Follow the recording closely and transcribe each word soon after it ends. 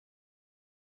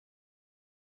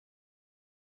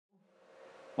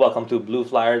Welcome to Blue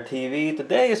Flyer TV.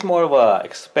 Today is more of a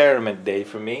experiment day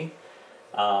for me.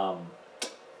 Um,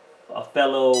 a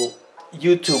fellow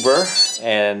YouTuber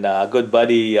and good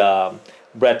buddy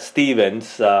Brett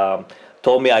Stevens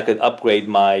told me I could upgrade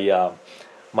my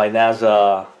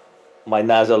NASA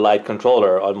Lite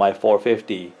controller on my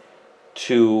 450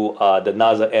 to the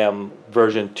NASA M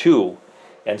version 2,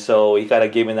 and so he kind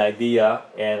of gave me an idea,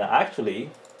 and actually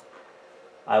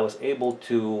I was able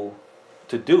to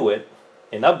do it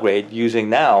and upgrade using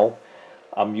now.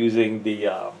 I'm using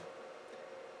the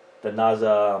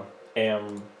NASA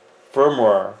M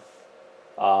firmware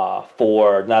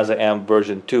for NASA M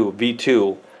version 2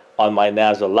 V2 on my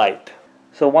NASA Lite.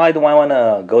 So why do I want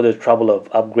to go to the trouble of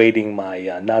upgrading my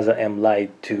NASA M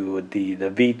Lite to the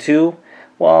V2?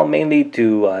 Well, mainly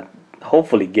to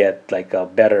hopefully get like a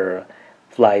better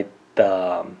flight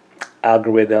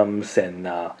algorithms and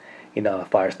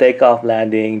fire takeoff,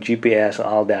 landing, GPS, and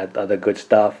all that other good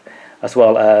stuff, as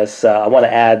well as I want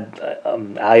to add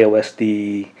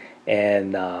IOSD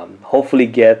and hopefully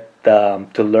get to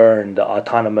learn the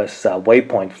autonomous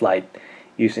waypoint flight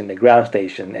using the ground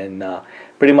station. And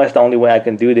pretty much the only way I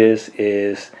can do this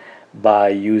is by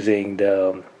using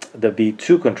the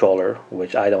V2 controller,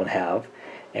 which I don't have.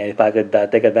 And if I could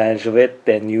take advantage of it,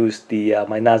 then use the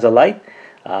my NASA Lite,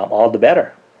 all the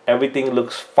better. Everything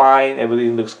looks fine.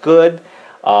 Everything looks good.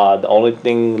 The only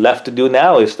thing left to do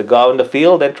now is to go out in the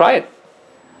field and try it.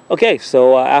 Okay,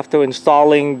 so after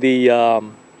installing the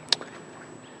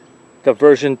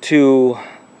version 2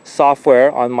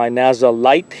 software on my NASA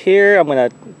Lite here, I'm gonna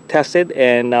test it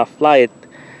and fly it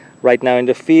right now in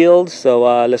the field.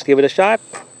 So let's give it a shot.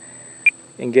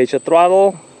 Engage the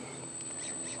throttle.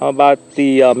 How about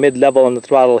the mid-level on the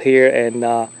throttle here, and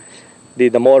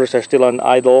the motors are still on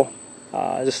idle.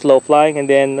 Just slow flying, and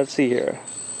then let's see here.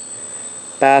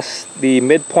 Past the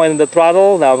midpoint of the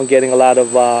throttle, now I'm getting a lot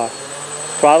of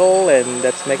throttle, and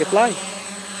let's make it fly.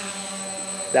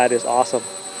 That is awesome.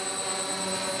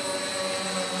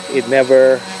 It's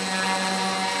never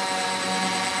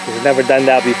done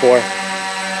that before.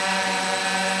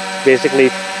 Basically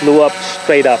flew up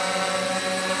straight up.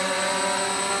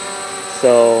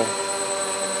 So,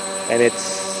 and it's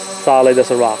solid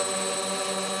as a rock.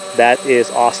 That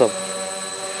is awesome.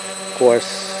 Of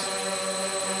course,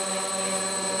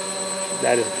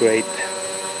 that is great.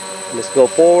 Let's go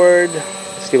forward.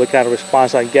 Let's see what kind of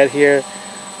response I get here.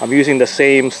 I'm using the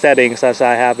same settings as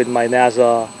I have in my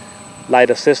NASA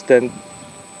Lite Assistant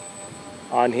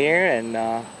on here, and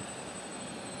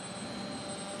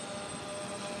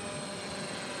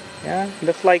yeah,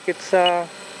 looks like it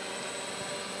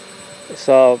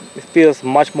feels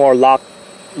much more locked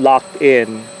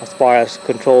in as far as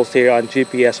controls here on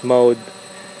GPS mode.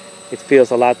 It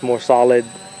feels a lot more solid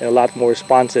and a lot more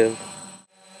responsive.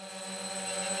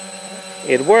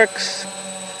 It works,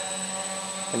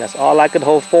 and that's all I could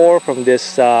hope for from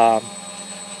this NASA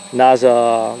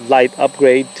Lite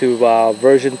upgrade to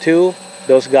version 2.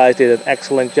 Those guys did an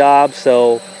excellent job.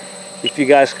 So if you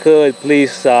guys could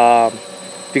please,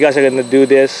 if you guys are going to do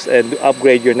this and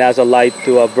upgrade your NASA Lite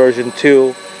to version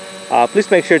 2,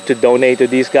 please make sure to donate to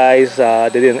these guys. They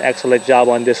did an excellent job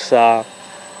on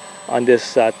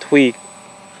this tweak,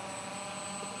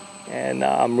 and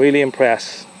I'm really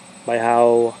impressed by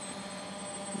how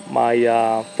my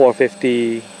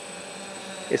 450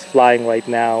 is flying right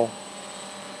now.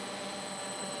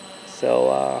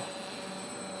 So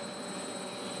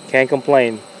can't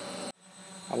complain.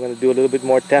 I'm gonna do a little bit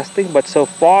more testing, but so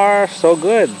far so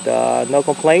good. No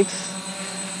complaints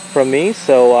from me.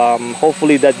 So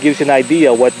hopefully that gives you an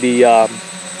idea what the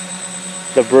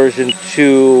version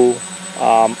 2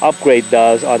 upgrade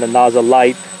does on the NASA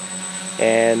Lite,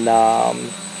 and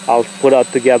I'll put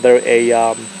out together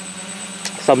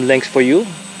some links for you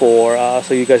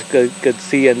so you guys could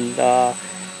see and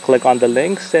click on the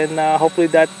links, and hopefully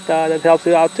that helps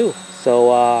you out too.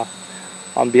 So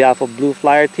on behalf of Blue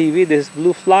Flyer TV, this is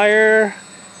Blue Flyer.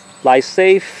 Fly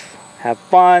safe, have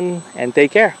fun, and take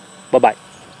care. Bye bye.